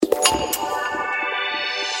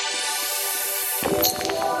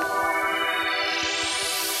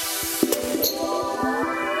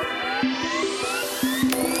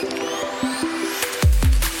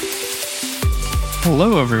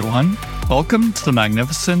Hello, everyone. Welcome to the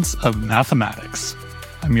magnificence of mathematics.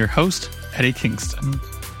 I'm your host, Eddie Kingston.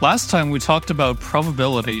 Last time we talked about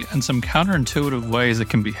probability and some counterintuitive ways it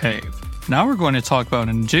can behave. Now we're going to talk about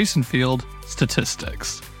an adjacent field,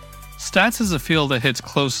 statistics. Stats is a field that hits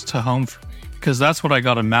close to home for me because that's what I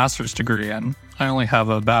got a master's degree in. I only have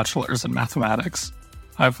a bachelor's in mathematics.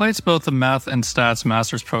 I've placed both the math and stats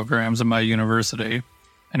master's programs at my university.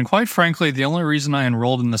 And quite frankly, the only reason I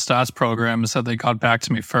enrolled in the stats program is that they got back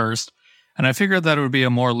to me first, and I figured that it would be a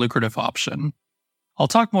more lucrative option. I'll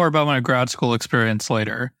talk more about my grad school experience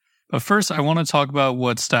later, but first I want to talk about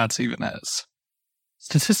what stats even is.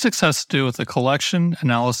 Statistics has to do with the collection,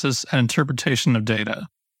 analysis, and interpretation of data.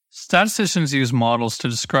 Statisticians use models to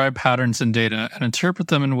describe patterns in data and interpret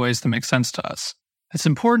them in ways that make sense to us. It's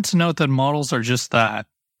important to note that models are just that,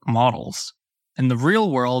 models. In the real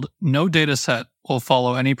world, no data set will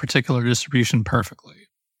follow any particular distribution perfectly.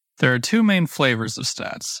 There are two main flavors of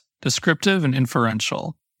stats, descriptive and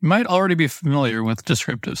inferential. You might already be familiar with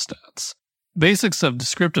descriptive stats. Basics of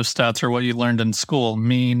descriptive stats are what you learned in school: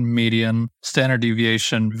 mean, median, standard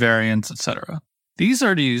deviation, variance, etc. These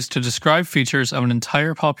are used to describe features of an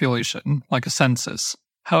entire population, like a census.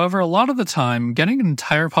 However, a lot of the time, getting an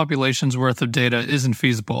entire population's worth of data isn't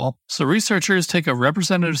feasible, so researchers take a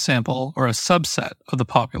representative sample or a subset of the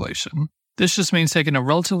population. This just means taking a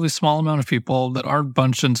relatively small amount of people that aren't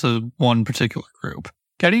bunched into one particular group.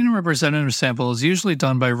 Getting a representative sample is usually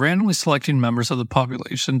done by randomly selecting members of the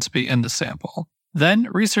population to be in the sample. Then,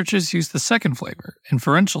 researchers use the second flavor,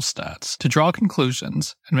 inferential stats, to draw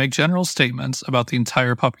conclusions and make general statements about the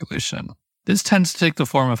entire population. This tends to take the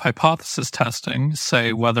form of hypothesis testing,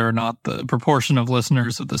 say whether or not the proportion of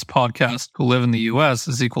listeners of this podcast who live in the US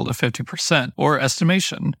is equal to 50%, or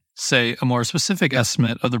estimation, say a more specific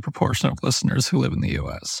estimate of the proportion of listeners who live in the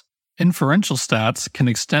US. Inferential stats can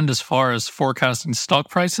extend as far as forecasting stock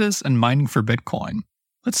prices and mining for Bitcoin.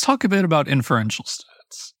 Let's talk a bit about inferential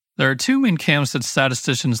stats. There are two main camps that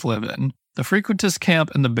statisticians live in, the frequentist camp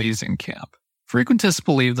and the Bayesian camp. Frequentists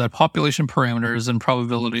believe that population parameters and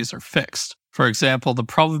probabilities are fixed. For example, the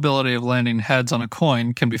probability of landing heads on a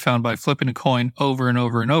coin can be found by flipping a coin over and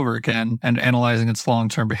over and over again and analyzing its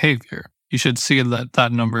long-term behavior. You should see that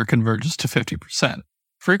that number converges to 50%.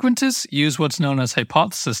 Frequentists use what's known as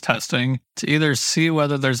hypothesis testing to either see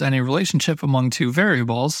whether there's any relationship among two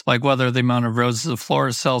variables, like whether the amount of roses a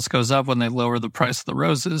florist sells goes up when they lower the price of the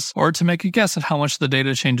roses, or to make a guess at how much the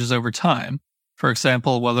data changes over time. For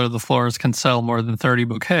example, whether the florist can sell more than 30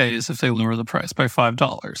 bouquets if they lower the price by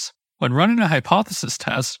 $5. When running a hypothesis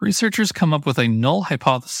test, researchers come up with a null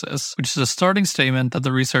hypothesis, which is a starting statement that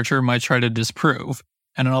the researcher might try to disprove,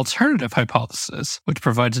 and an alternative hypothesis, which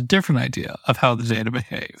provides a different idea of how the data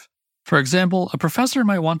behave. For example, a professor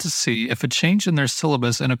might want to see if a change in their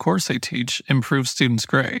syllabus in a course they teach improves students'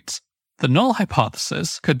 grades. The null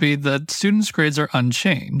hypothesis could be that students' grades are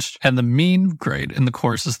unchanged, and the mean grade in the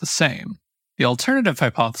course is the same. The alternative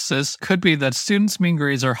hypothesis could be that students' mean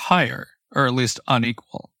grades are higher, or at least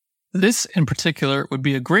unequal. This, in particular, would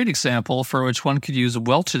be a great example for which one could use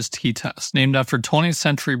Welch's t-test, named after 20th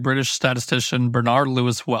century British statistician Bernard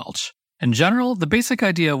Lewis Welch. In general, the basic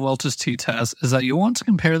idea of Welch's t-test is that you want to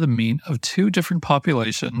compare the mean of two different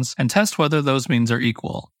populations and test whether those means are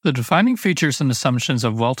equal. The defining features and assumptions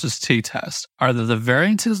of Welch's t-test are that the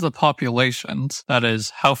variances of the populations, that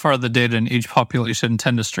is, how far the data in each population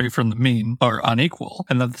tend to stray from the mean, are unequal,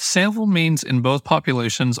 and that the sample means in both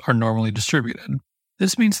populations are normally distributed.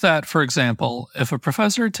 This means that, for example, if a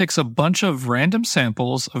professor takes a bunch of random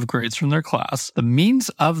samples of grades from their class, the means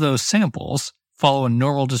of those samples follow a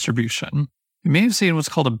normal distribution. You may have seen what's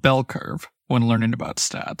called a bell curve when learning about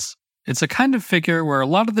stats. It's a kind of figure where a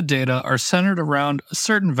lot of the data are centered around a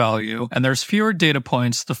certain value, and there's fewer data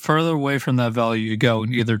points the further away from that value you go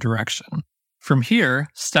in either direction. From here,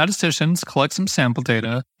 statisticians collect some sample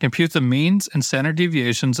data, compute the means and standard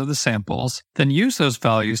deviations of the samples, then use those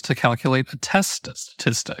values to calculate a test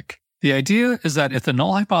statistic. The idea is that if the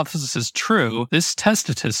null hypothesis is true, this test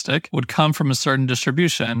statistic would come from a certain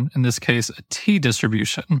distribution, in this case a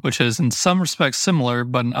t-distribution, which is in some respects similar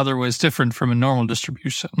but in other ways different from a normal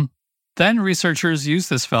distribution. Then researchers use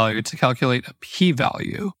this value to calculate a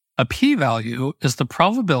p-value. A p-value is the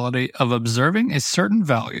probability of observing a certain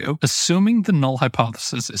value, assuming the null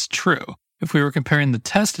hypothesis is true. If we were comparing the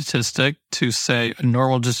test statistic to, say, a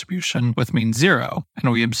normal distribution with mean 0,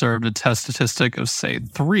 and we observed a test statistic of, say,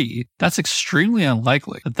 3, that's extremely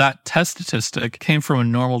unlikely that that test statistic came from a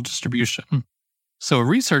normal distribution. So a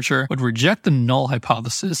researcher would reject the null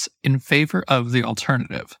hypothesis in favor of the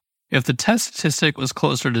alternative. If the test statistic was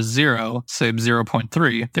closer to 0, say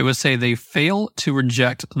 0.3, they would say they fail to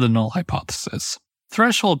reject the null hypothesis.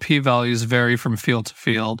 Threshold p-values vary from field to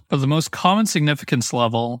field, but the most common significance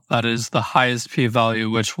level, that is, the highest p-value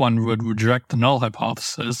which one would reject the null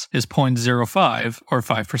hypothesis, is 0.05 or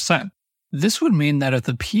 5%. This would mean that if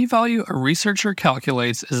the p-value a researcher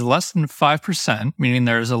calculates is less than 5%, meaning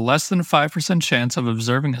there is a less than 5% chance of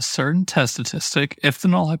observing a certain test statistic if the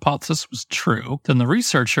null hypothesis was true, then the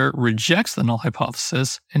researcher rejects the null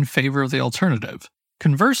hypothesis in favor of the alternative.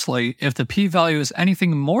 Conversely, if the p-value is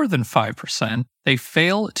anything more than 5%, they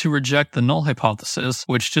fail to reject the null hypothesis,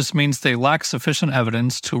 which just means they lack sufficient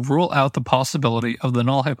evidence to rule out the possibility of the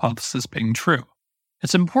null hypothesis being true.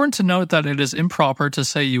 It's important to note that it is improper to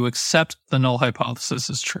say you accept the null hypothesis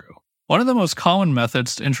is true. One of the most common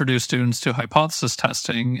methods to introduce students to hypothesis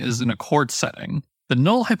testing is in a court setting. The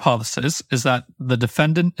null hypothesis is that the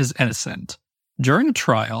defendant is innocent. During a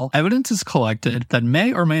trial, evidence is collected that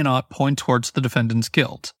may or may not point towards the defendant's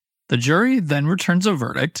guilt. The jury then returns a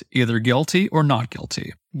verdict, either guilty or not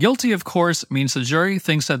guilty. Guilty, of course, means the jury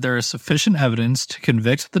thinks that there is sufficient evidence to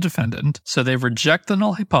convict the defendant, so they reject the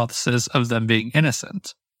null hypothesis of them being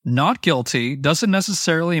innocent. Not guilty doesn't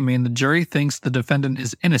necessarily mean the jury thinks the defendant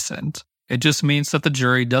is innocent. It just means that the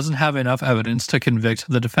jury doesn't have enough evidence to convict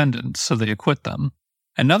the defendant, so they acquit them.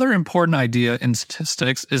 Another important idea in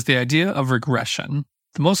statistics is the idea of regression.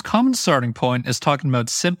 The most common starting point is talking about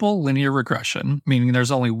simple linear regression, meaning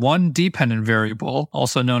there's only one dependent variable,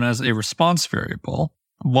 also known as a response variable,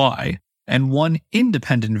 y, and one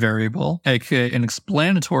independent variable, aka an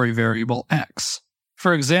explanatory variable, x.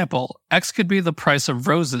 For example, x could be the price of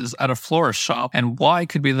roses at a florist shop, and y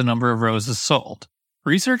could be the number of roses sold.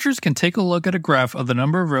 Researchers can take a look at a graph of the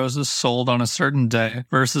number of roses sold on a certain day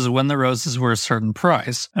versus when the roses were a certain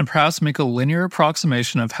price, and perhaps make a linear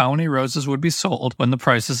approximation of how many roses would be sold when the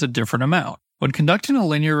price is a different amount. When conducting a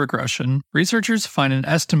linear regression, researchers find an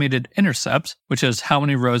estimated intercept, which is how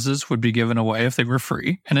many roses would be given away if they were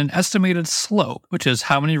free, and an estimated slope, which is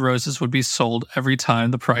how many roses would be sold every time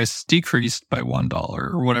the price decreased by $1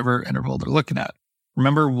 or whatever interval they're looking at.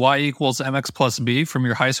 Remember y equals mx plus b from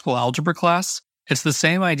your high school algebra class? It's the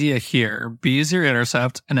same idea here. B is your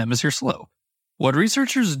intercept and m is your slope. What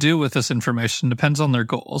researchers do with this information depends on their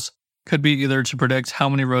goals. Could be either to predict how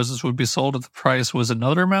many roses would be sold if the price was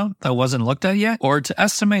another amount that wasn't looked at yet, or to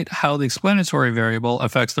estimate how the explanatory variable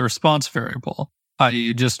affects the response variable,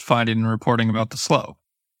 i.e. just finding and reporting about the slope.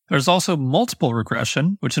 There's also multiple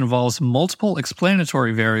regression, which involves multiple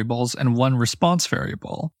explanatory variables and one response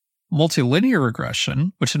variable. Multilinear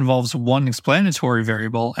regression, which involves one explanatory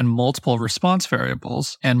variable and multiple response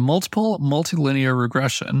variables, and multiple multilinear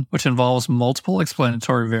regression, which involves multiple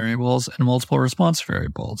explanatory variables and multiple response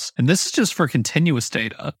variables. And this is just for continuous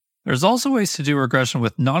data. There's also ways to do regression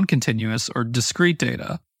with non-continuous or discrete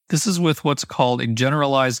data. This is with what's called a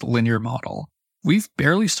generalized linear model. We've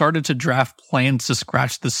barely started to draft plans to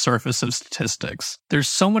scratch the surface of statistics. There's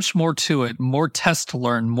so much more to it, more tests to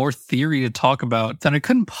learn, more theory to talk about, that it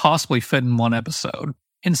couldn't possibly fit in one episode.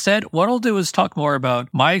 Instead, what I'll do is talk more about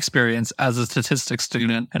my experience as a statistics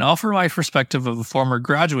student and offer my perspective of a former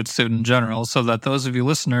graduate student in general so that those of you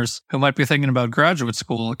listeners who might be thinking about graduate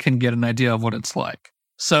school can get an idea of what it's like.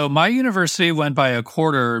 So my university went by a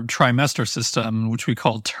quarter trimester system, which we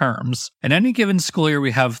call terms. In any given school year, we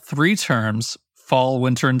have 3 terms: fall,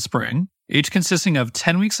 winter, and spring, each consisting of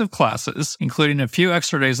 10 weeks of classes, including a few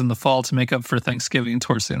extra days in the fall to make up for Thanksgiving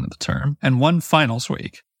towards the end of the term, and 1 finals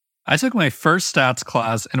week. I took my first stats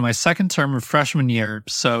class in my second term of freshman year,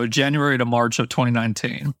 so January to March of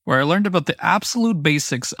 2019, where I learned about the absolute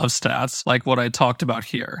basics of stats, like what I talked about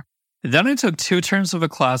here. Then I took 2 terms of a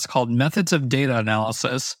class called Methods of Data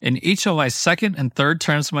Analysis in each of my second and third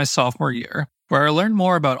terms of my sophomore year, where I learned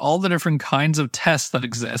more about all the different kinds of tests that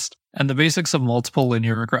exist and the basics of multiple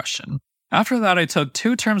linear regression. After that, I took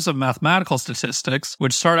 2 terms of mathematical statistics,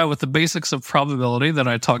 which start out with the basics of probability that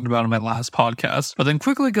I talked about in my last podcast, but then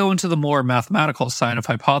quickly go into the more mathematical side of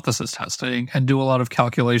hypothesis testing and do a lot of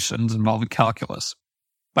calculations involving calculus.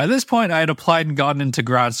 By this point, I had applied and gotten into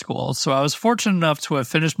grad school, so I was fortunate enough to have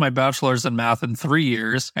finished my bachelor's in math in 3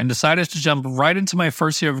 years and decided to jump right into my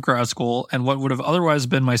first year of grad school and what would have otherwise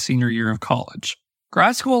been my senior year of college.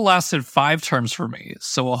 Grad school lasted 5 terms for me,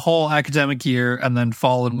 so a whole academic year and then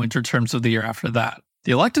fall and winter terms of the year after that.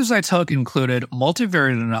 The electives I took included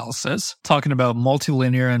multivariate analysis, talking about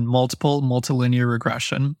multilinear and multiple multilinear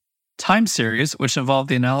regression, time series, which involved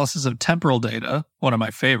the analysis of temporal data, one of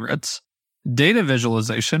my favorites, data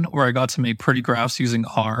visualization, where I got to make pretty graphs using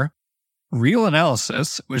R, real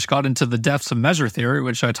analysis, which got into the depths of measure theory,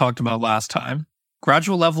 which I talked about last time,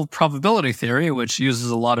 graduate level probability theory, which uses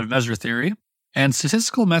a lot of measure theory, and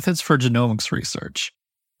statistical methods for genomics research.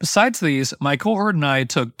 Besides these, my cohort and I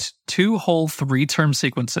took 2 whole 3-term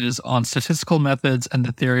sequences on statistical methods and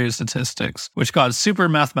the theory of statistics, which got super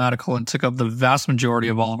mathematical and took up the vast majority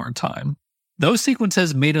of all of our time. Those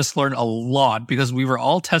sequences made us learn a lot because we were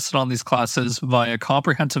all tested on these classes via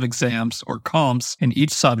comprehensive exams or comps in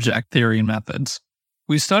each subject, theory and methods.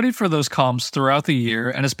 We studied for those comps throughout the year,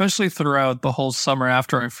 and especially throughout the whole summer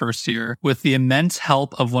after our first year, with the immense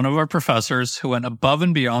help of one of our professors who went above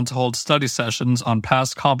and beyond to hold study sessions on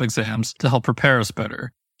past comp exams to help prepare us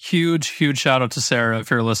better. Huge shout out to Sarah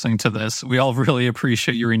if you're listening to this. We all really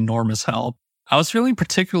appreciate your enormous help. I was feeling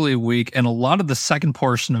particularly weak in a lot of the second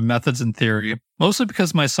portion of methods and theory, mostly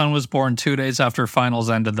because my son was born 2 days after finals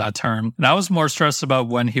ended that term, and I was more stressed about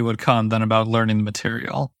when he would come than about learning the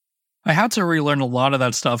material. I had to relearn a lot of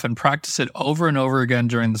that stuff and practice it over and over again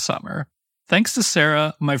during the summer. Thanks to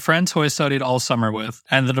Sarah, my friends who I studied all summer with,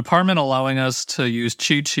 and the department allowing us to use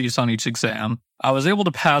cheat sheets on each exam, I was able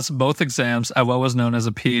to pass both exams at what was known as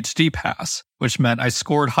a PhD pass, which meant I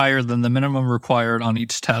scored higher than the minimum required on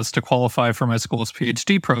each test to qualify for my school's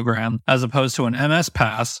PhD program, as opposed to an MS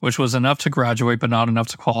pass, which was enough to graduate but not enough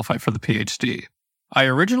to qualify for the PhD. I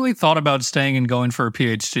originally thought about staying and going for a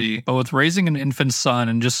PhD, but with raising an infant son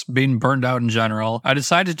and just being burned out in general, I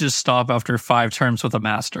decided to just stop after 5 terms with a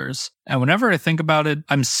master's. And whenever I think about it,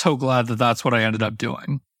 I'm so glad that that's what I ended up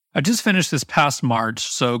doing. I just finished this past March,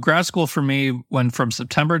 so grad school for me went from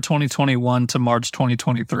September 2021 to March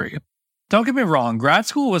 2023. Don't get me wrong, grad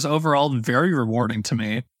school was overall very rewarding to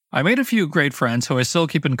me. I made a few great friends who I still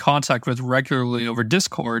keep in contact with regularly over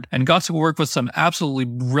Discord and got to work with some absolutely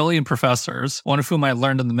brilliant professors, one of whom I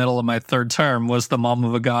learned in the middle of my 3rd term was the mom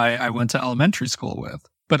of a guy I went to elementary school with.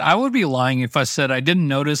 But I would be lying if I said I didn't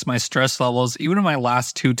notice my stress levels even in my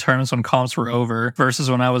last 2 terms when comps were over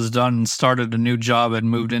versus when I was done and started a new job and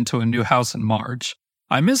moved into a new house in March.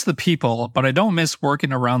 I miss the people, but I don't miss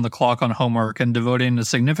working around the clock on homework and devoting a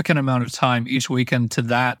significant amount of time each weekend to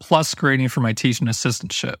that, plus grading for my teaching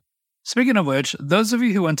assistantship. Speaking of which, those of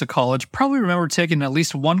you who went to college probably remember taking at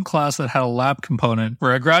least one class that had a lab component,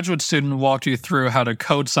 where a graduate student walked you through how to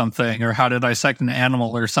code something or how to dissect an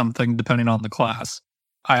animal or something depending on the class.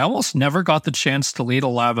 I almost never got the chance to lead a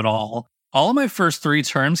lab at all. All of my first 3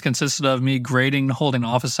 terms consisted of me grading and holding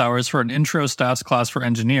office hours for an intro stats class for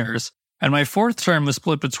engineers, and my 4th term was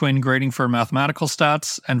split between grading for mathematical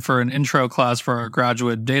stats and for an intro class for our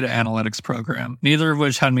graduate data analytics program, neither of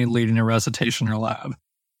which had me leading a recitation or lab.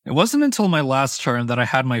 It wasn't until my last term that I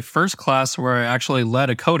had my first class where I actually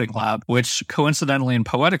led a coding lab, which, coincidentally and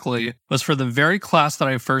poetically, was for the very class that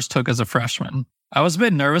I first took as a freshman. I was a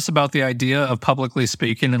bit nervous about the idea of publicly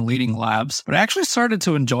speaking and leading labs, but I actually started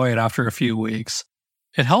to enjoy it after a few weeks.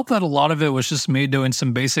 It helped that a lot of it was just me doing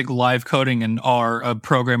some basic live coding in R, a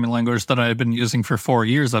programming language that I had been using for 4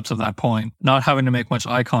 years up to that point, not having to make much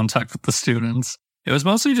eye contact with the students. It was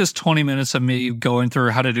mostly just 20 minutes of me going through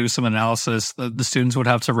how to do some analysis that the students would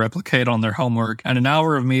have to replicate on their homework, and an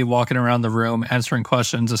hour of me walking around the room answering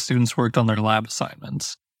questions as students worked on their lab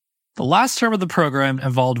assignments. The last term of the program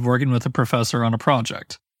involved working with a professor on a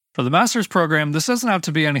project. For the master's program, this doesn't have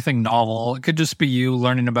to be anything novel. It could just be you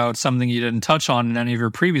learning about something you didn't touch on in any of your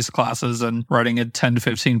previous classes and writing a 10 to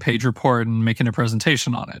 15 page report and making a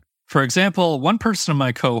presentation on it. For example, one person in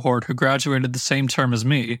my cohort who graduated the same term as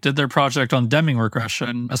me did their project on Deming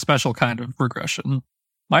regression, a special kind of regression.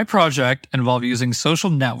 My project involved using social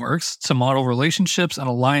networks to model relationships and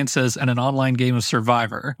alliances in an online game of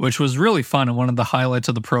Survivor, which was really fun and one of the highlights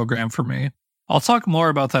of the program for me. I'll talk more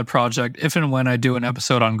about that project if and when I do an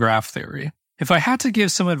episode on graph theory. If I had to give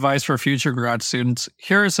some advice for future grad students,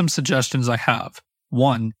 here are some suggestions I have.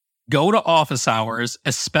 1. Go to office hours,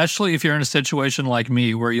 especially if you're in a situation like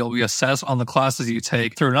me where you'll be assessed on the classes you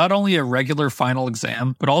take through not only a regular final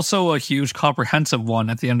exam, but also a huge comprehensive one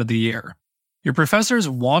at the end of the year. Your professors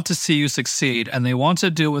want to see you succeed, and they want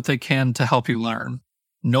to do what they can to help you learn.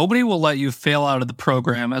 Nobody will let you fail out of the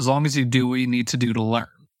program as long as you do what you need to do to learn.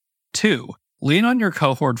 2. Lean on your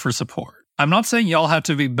cohort for support. I'm not saying y'all have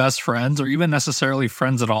to be best friends or even necessarily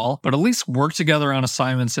friends at all, but at least work together on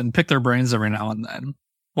assignments and pick their brains every now and then.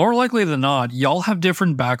 More likely than not, y'all have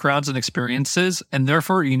different backgrounds and experiences, and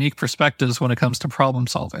therefore unique perspectives when it comes to problem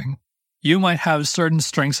solving. You might have certain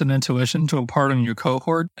strengths and intuition to impart on your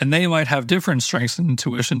cohort, and they might have different strengths and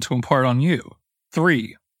intuition to impart on you.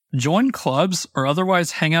 3. Join clubs or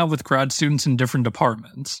otherwise hang out with grad students in different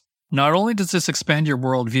departments. Not only does this expand your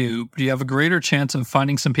worldview, but you have a greater chance of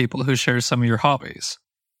finding some people who share some of your hobbies.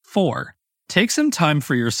 4. Take some time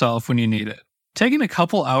for yourself when you need it. Taking a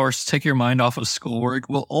couple hours to take your mind off of schoolwork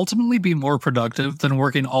will ultimately be more productive than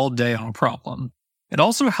working all day on a problem. It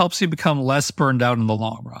also helps you become less burned out in the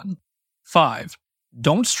long run. 5.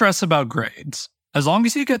 Don't stress about grades. As long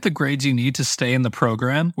as you get the grades you need to stay in the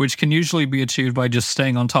program, which can usually be achieved by just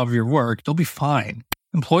staying on top of your work, you'll be fine.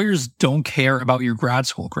 Employers don't care about your grad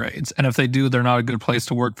school grades, and if they do, they're not a good place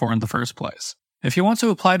to work for in the first place. If you want to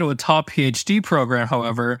apply to a top PhD program,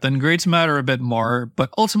 however, then grades matter a bit more,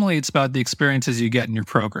 but ultimately it's about the experiences you get in your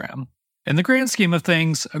program. In the grand scheme of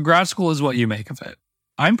things, a grad school is what you make of it.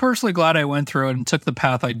 I'm personally glad I went through it and took the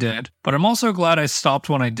path I did, but I'm also glad I stopped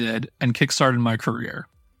when I did and kickstarted my career.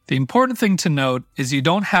 The important thing to note is you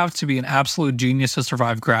don't have to be an absolute genius to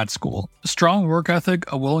survive grad school. A strong work ethic,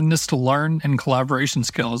 a willingness to learn, and collaboration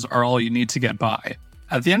skills are all you need to get by.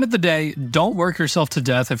 At the end of the day, don't work yourself to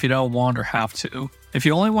death if you don't want or have to. If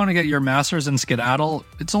you only want to get your master's and skedaddle,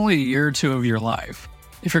 it's only a year or two of your life.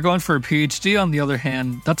 If you're going for a PhD, on the other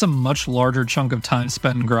hand, that's a much larger chunk of time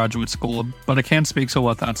spent in graduate school, but I can't speak to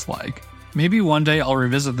what that's like. Maybe one day I'll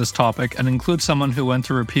revisit this topic and include someone who went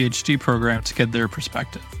through a PhD program to get their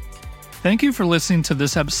perspective. Thank you for listening to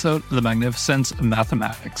this episode of The Magnificence of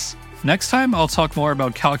Mathematics. Next time, I'll talk more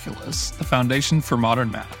about calculus, the foundation for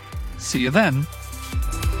modern math. See you then.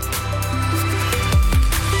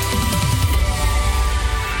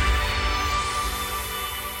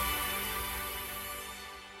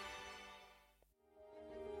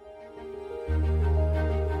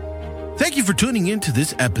 Thank you for tuning in to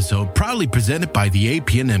this episode, proudly presented by the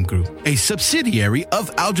APNM Group, a subsidiary of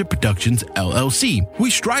Algebra Productions, LLC. We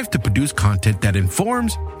strive to produce content that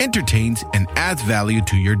informs, entertains, and adds value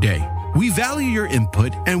to your day. We value your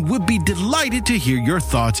input and would be delighted to hear your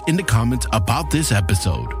thoughts in the comments about this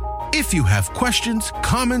episode. If you have questions,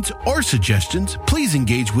 comments, or suggestions, please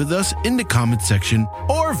engage with us in the comment section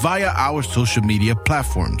or via our social media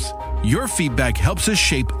platforms. Your feedback helps us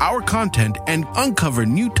shape our content and uncover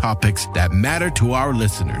new topics that matter to our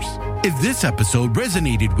listeners. If this episode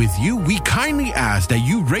resonated with you, we kindly ask that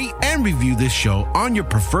you rate and review this show on your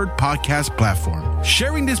preferred podcast platform.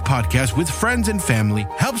 Sharing this podcast with friends and family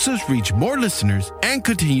helps us reach more listeners and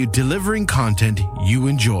continue delivering content you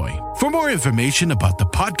enjoy. For more information about the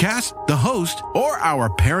podcast, the host, or our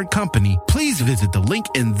parent company, please visit the link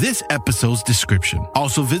in this episode's description.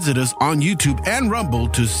 Also visit us on YouTube and Rumble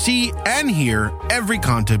to see and hear every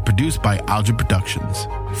content produced by Algebra Productions.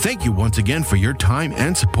 Thank you once again for your time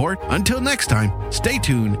and support. Until next time, stay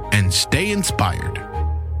tuned and stay inspired.